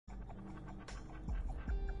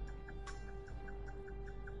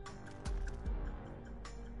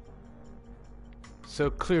so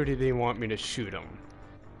clearly they want me to shoot him.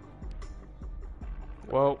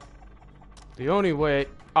 Well, the only way...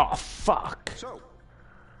 Oh, fuck! So,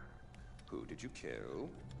 who did you kill?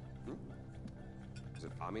 Is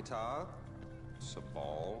it Amitabh?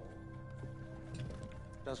 Sabal?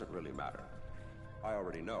 Doesn't really matter. I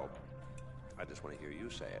already know. I just want to hear you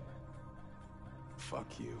say it.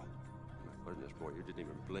 Fuck you. My goodness, boy, you didn't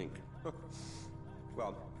even blink.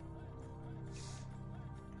 Well,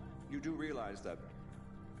 you do realize that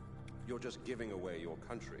you're just giving away your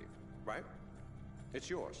country, right? It's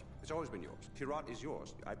yours. It's always been yours. Kyrat is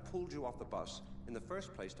yours. I pulled you off the bus in the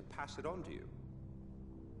first place to pass it on to you.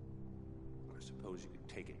 I suppose you could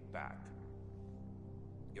take it back.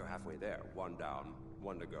 You're halfway there. One down,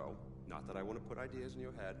 one to go. Not that I want to put ideas in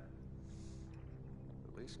your head.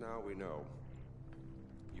 At least now we know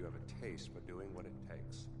you have a taste for doing what it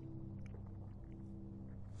takes.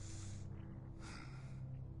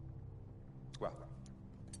 Well,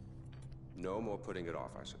 no more putting it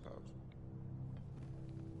off, I suppose.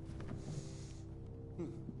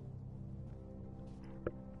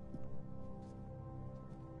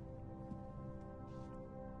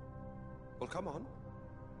 Well, come on.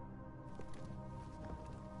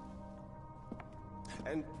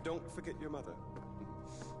 And don't forget your mother.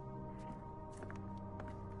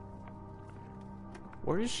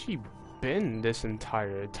 Where has she been this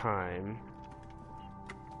entire time?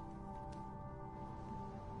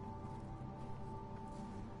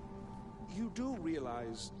 You do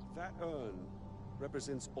realize that urn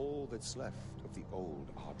represents all that's left of the old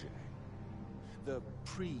Ajay. The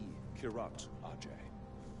pre-Kyrat Ajay.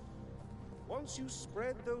 Once you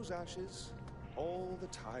spread those ashes, all the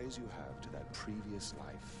ties you have to that previous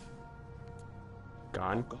life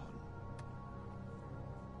Gone? are gone.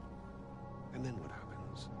 And then what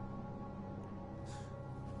happens?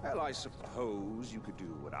 Well, I suppose you could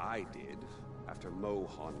do what I did after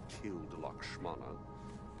Mohan killed Lakshmana.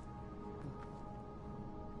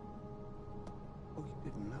 Oh,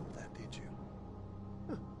 you didn't know that, did you?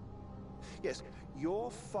 Huh. Yes,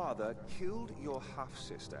 your father killed your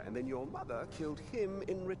half-sister, and then your mother killed him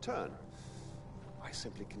in return. I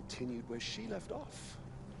simply continued where she left off.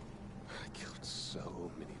 I killed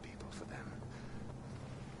so many people for them.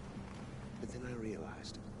 But then I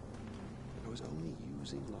realized I was only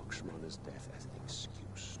using Lakshmana's death as an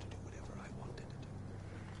excuse to do whatever I wanted to do.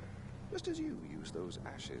 Just as you use those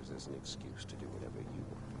ashes as an excuse to do whatever you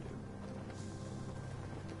want to do.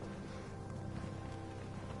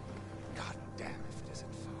 God damn if it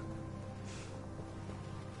isn't fun.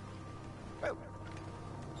 Well,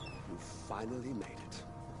 you finally made it.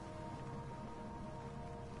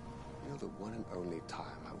 You know, the one and only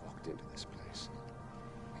time I walked into this place,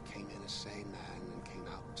 I came in a sane man and came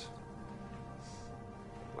out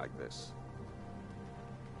like this.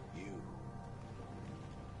 You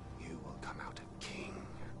will come out a king.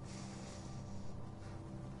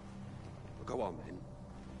 Well, go on then.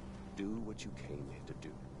 Do what you came here to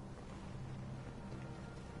do.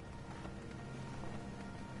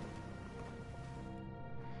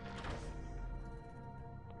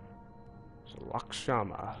 So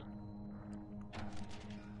Lakshmana.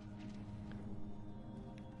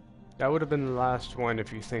 That would have been the last one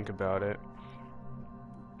if you think about it.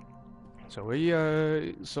 So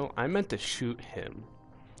so I meant to shoot him.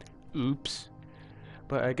 Oops.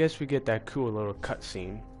 But I guess we get that cool little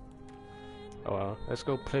cutscene. Oh well, let's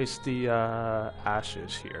go place the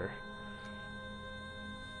ashes here.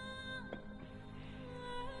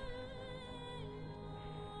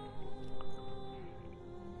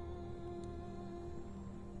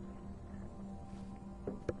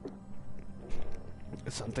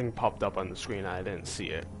 Something popped up on the screen, I didn't see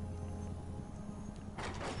it.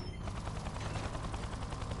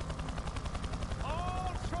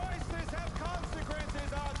 All choices have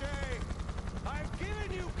consequences, Ajay. I've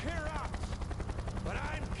given you Kyrat, but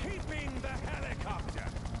I'm keeping the helicopter.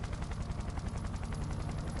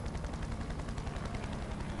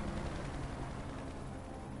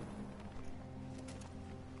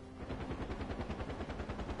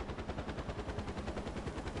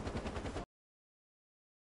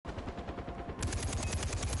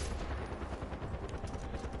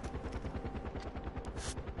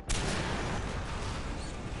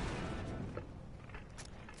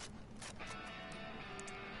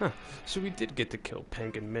 Huh, so we did get to kill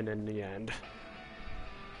Peng and Min in the end.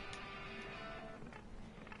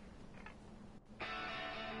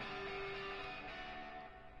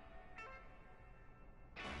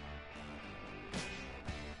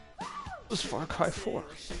 It was Far Cry 4.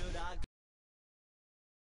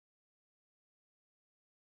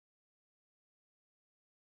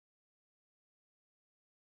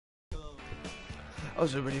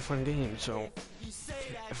 was a really fun game. So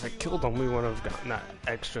if I killed him, we would have gotten that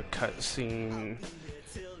extra cutscene,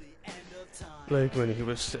 like when he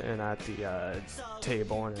was sitting at the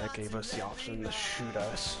table, and that gave us the option to shoot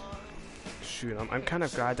him. I'm kind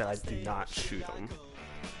of glad that I did not shoot him,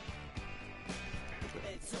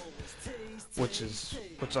 which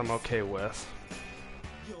I'm okay with.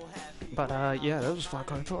 But yeah, that was Far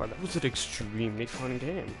Cry 4. That was an extremely fun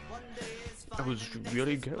game. It was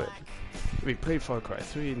really good. We played Far Cry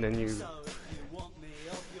 3, and then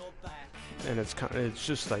it's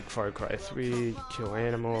just like Far Cry 3. Kill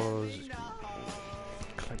animals,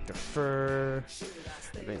 collect the fur,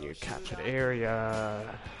 and then you capture the area,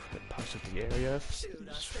 parts of the area.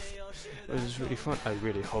 It was really fun. I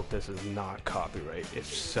really hope this is not copyright. If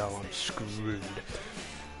so, I'm screwed.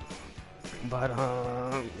 But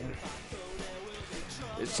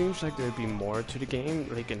it seems like there'd be more to the game,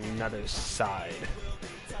 like another side.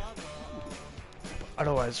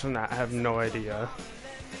 Otherwise, from that, I have no idea.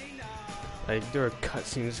 Like, there are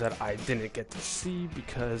cutscenes that I didn't get to see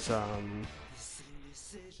because,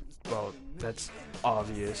 well, that's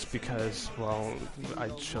obvious because, well, I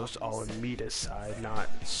chose Alamida's side, not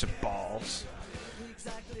Sabal's.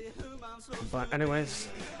 But anyways,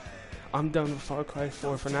 I'm done with Far Cry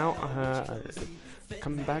 4 for now.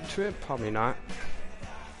 Coming back to it? Probably not.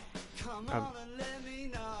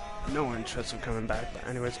 No interest in coming back, but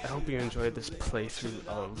anyways, I hope you enjoyed this playthrough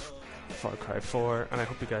of Far Cry 4, and I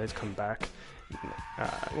hope you guys come back.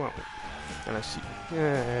 Well, and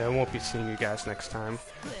I won't be seeing you guys next time,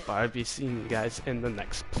 but I'll be seeing you guys in the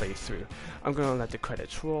next playthrough. I'm gonna let the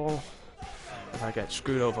credits roll. If I get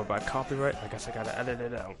screwed over by copyright, I guess I gotta edit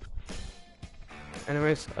it out.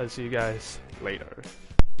 Anyways, I'll see you guys later.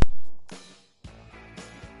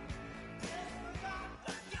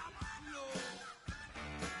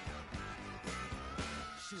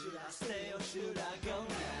 Should I stay or should I go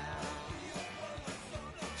now?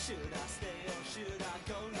 Should I stay or should I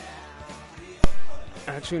go now?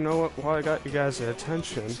 Actually, you know what? While I got you guys'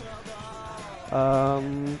 attention,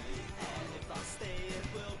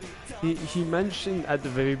 he mentioned at the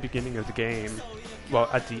very beginning of the game, well,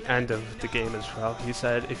 at the end of the game as well, he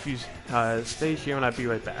said, if you stay here and I'll be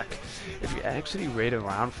right back. If you actually wait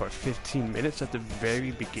around for 15 minutes at the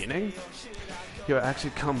very beginning, he'll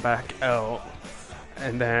actually come back out,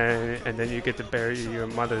 and then you get to bury your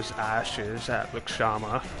mother's ashes at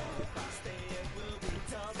Lakshama,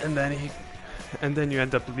 and then you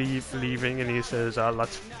end up leaving, and he says,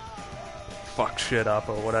 let's fuck shit up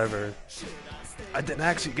or whatever. I didn't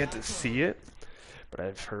actually get to see it, but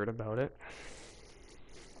I've heard about it.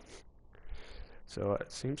 So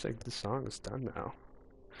it seems like the song is done now,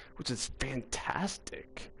 which is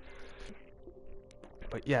fantastic.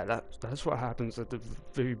 But yeah, that's what happens at the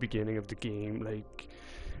very beginning of the game, like,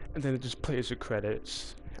 and then it just plays the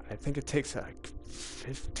credits. I think it takes like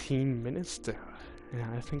 15 minutes to,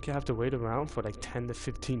 yeah, I think you have to wait around for like 10 to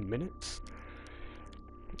 15 minutes.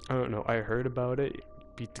 I don't know, I heard about it,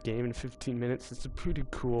 beat the game in 15 minutes. It's a pretty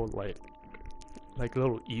cool, like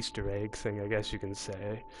little Easter egg thing, I guess you can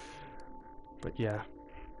say. But yeah.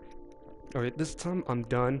 Alright, this time I'm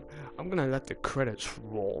done. I'm gonna let the credits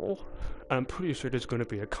roll. I'm pretty sure there's gonna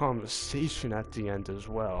be a conversation at the end as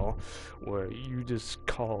well, where you just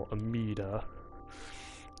call Amida,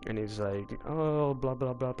 and he's like, oh, blah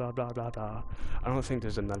blah blah blah blah blah blah. I don't think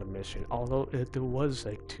there's another mission, although there was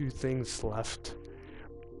like 2 things left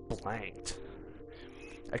blanked.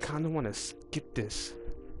 I kinda wanna skip this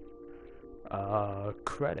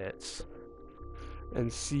credits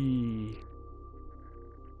and see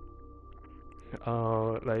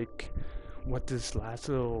like what this last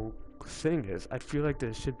little thing is. I feel like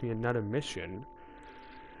there should be another mission.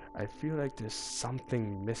 I feel like there's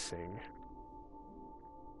something missing.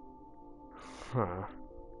 Huh.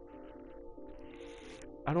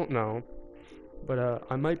 I don't know. But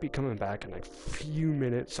I might be coming back in like a few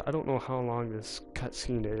minutes. I don't know how long this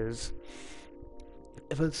cutscene is.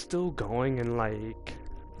 If it's still going in like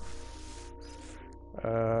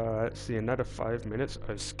let's see, another 5 minutes,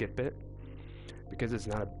 I'll skip it because it's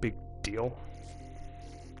not a big deal.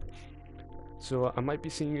 So I might be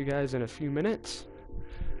seeing you guys in a few minutes.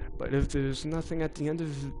 But if there's nothing at the end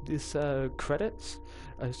of this credits,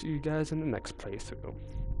 I'll see you guys in the next playthrough.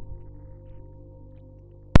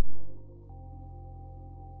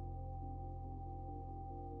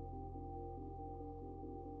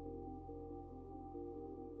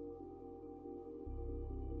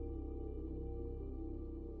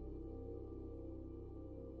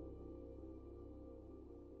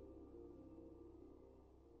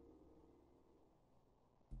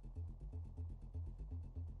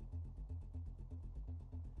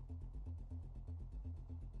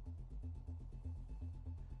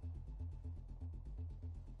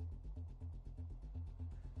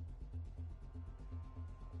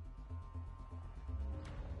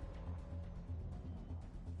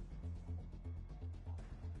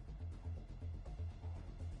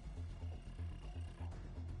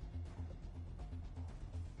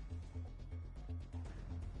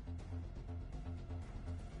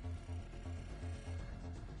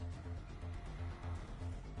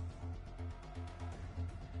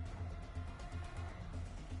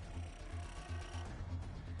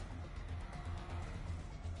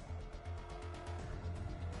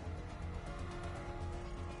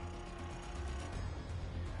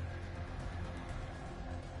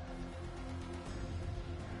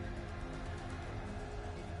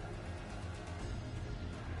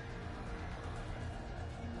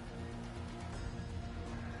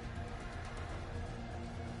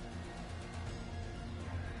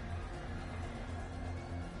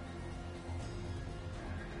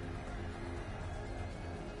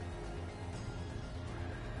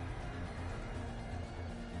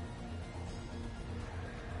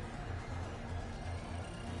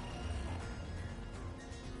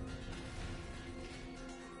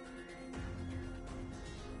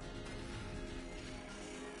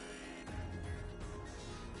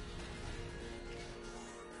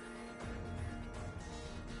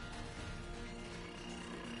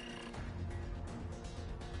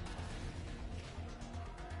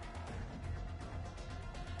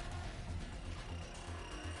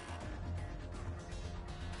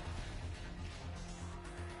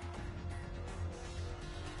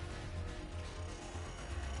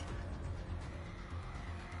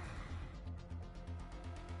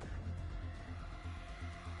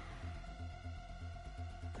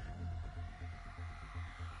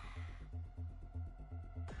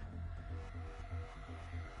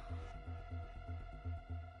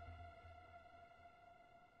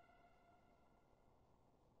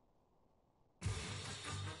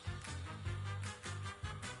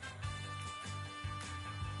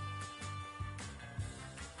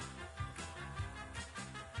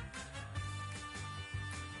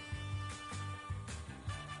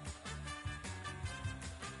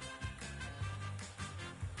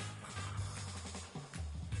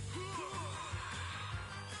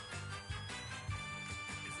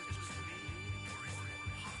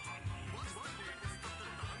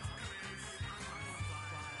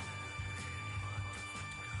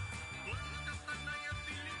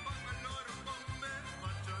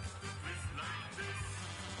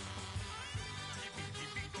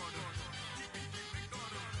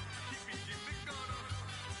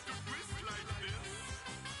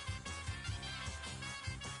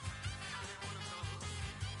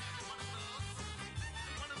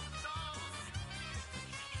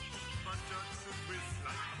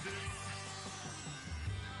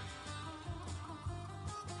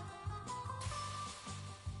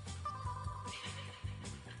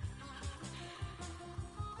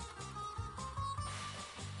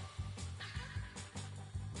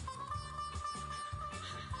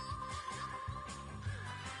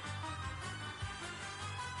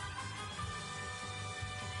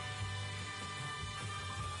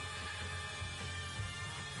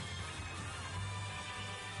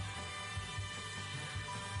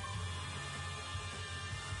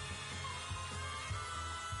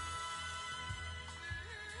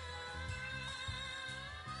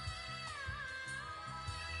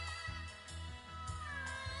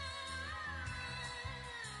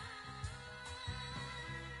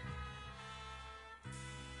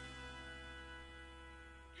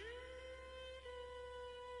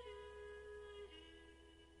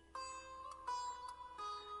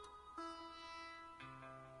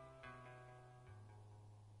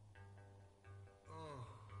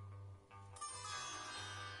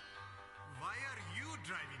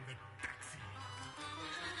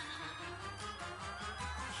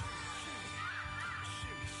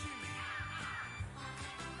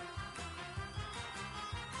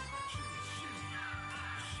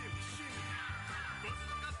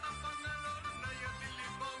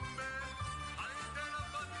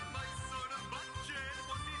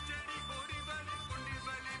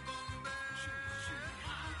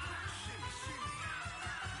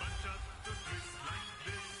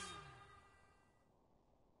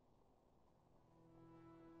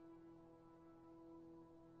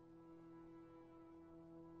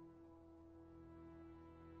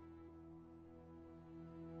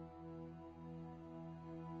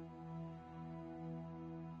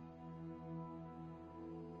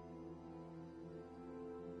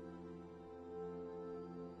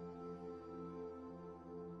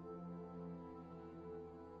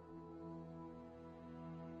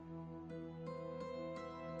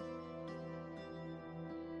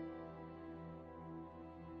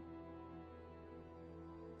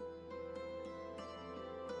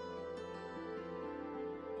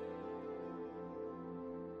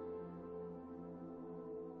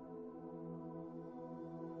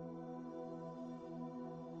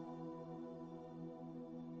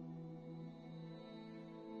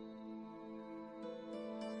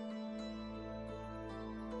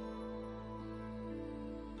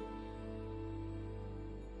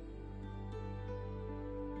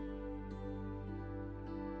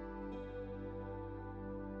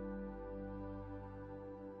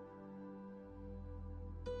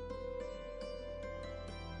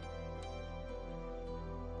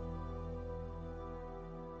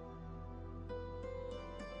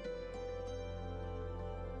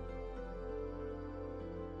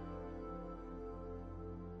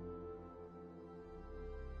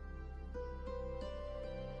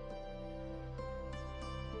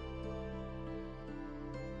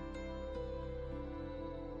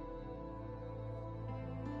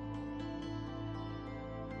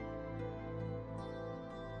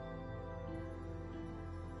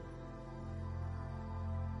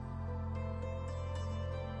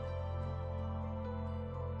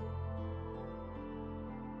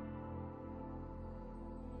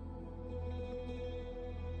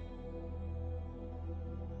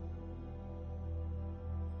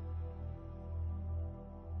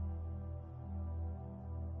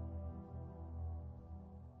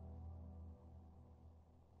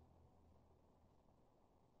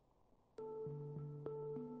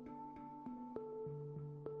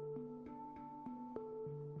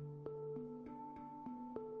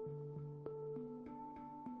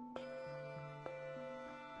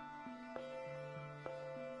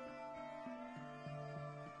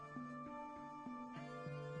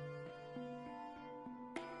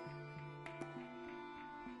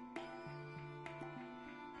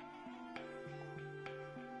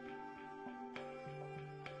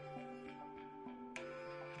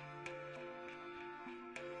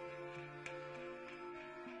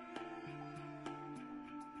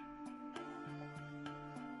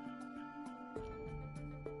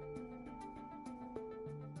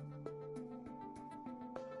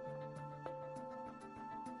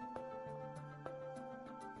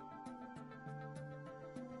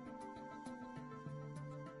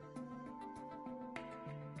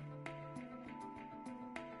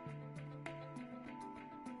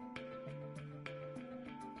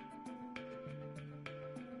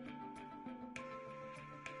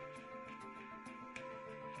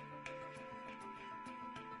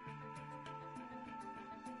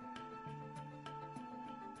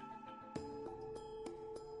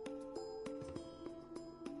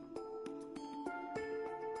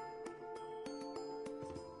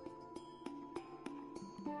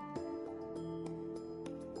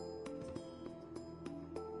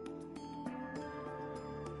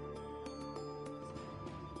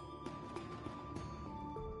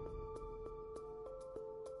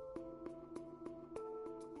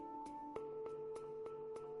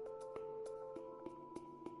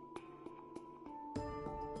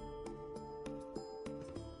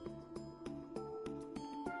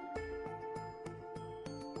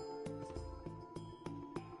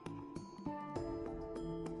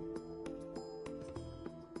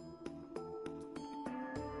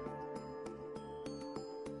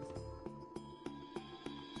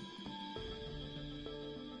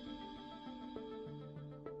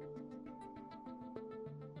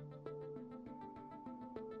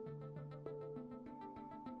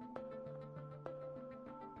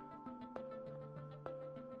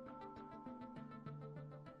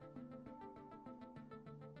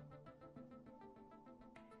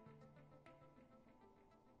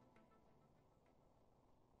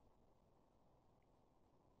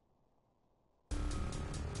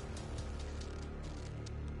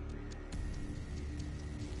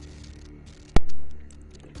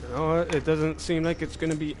 know what? It doesn't seem like it's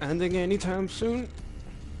gonna be ending anytime soon.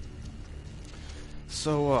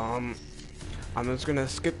 So, I'm just gonna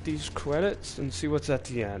skip these credits and see what's at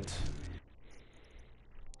the end.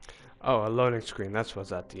 Oh, a loading screen. That's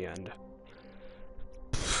what's at the end.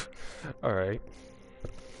 Alright.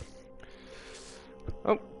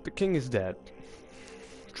 Oh, the king is dead.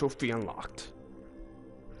 Trophy unlocked.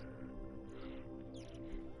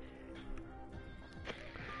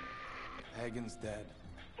 Hagen's dead.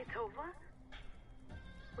 It's over?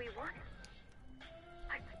 We won?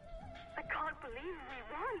 I can't believe we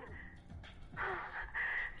won!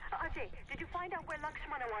 Ajay, did you find out where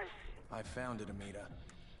Lakshmana was? I found it, Amita.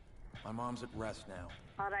 My mom's at rest now.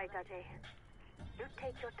 Alright, Ajay. You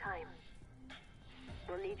take your time.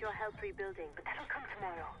 We'll need your help rebuilding, but that'll come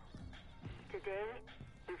tomorrow. Today,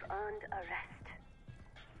 you've earned a rest.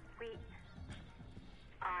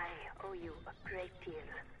 I owe you a great deal.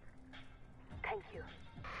 Thank you.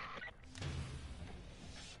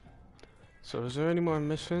 So is there any more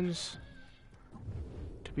missions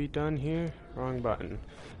to be done here? Wrong button.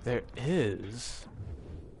 There is.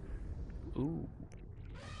 Ooh.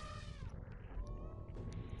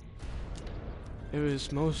 There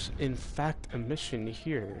is most, in fact, a mission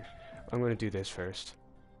here. I'm gonna do this first.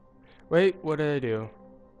 Wait, what did I do?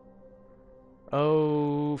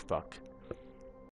 Oh, fuck.